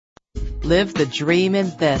Live the dream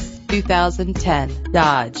in this 2010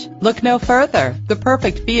 Dodge. Look no further. The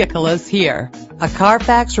perfect vehicle is here. A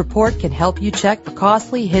Carfax report can help you check for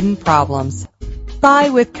costly hidden problems. Buy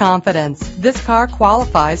with confidence. This car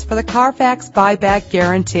qualifies for the Carfax buyback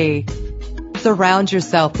guarantee. Surround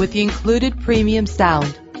yourself with the included premium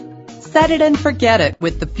sound. Set it and forget it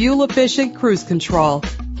with the fuel-efficient cruise control.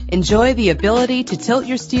 Enjoy the ability to tilt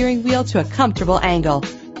your steering wheel to a comfortable angle.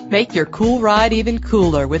 Make your cool ride even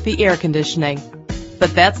cooler with the air conditioning.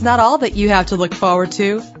 But that's not all that you have to look forward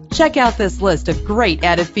to. Check out this list of great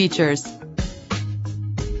added features.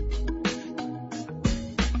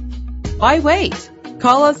 Why wait?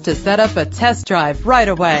 Call us to set up a test drive right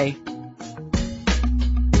away.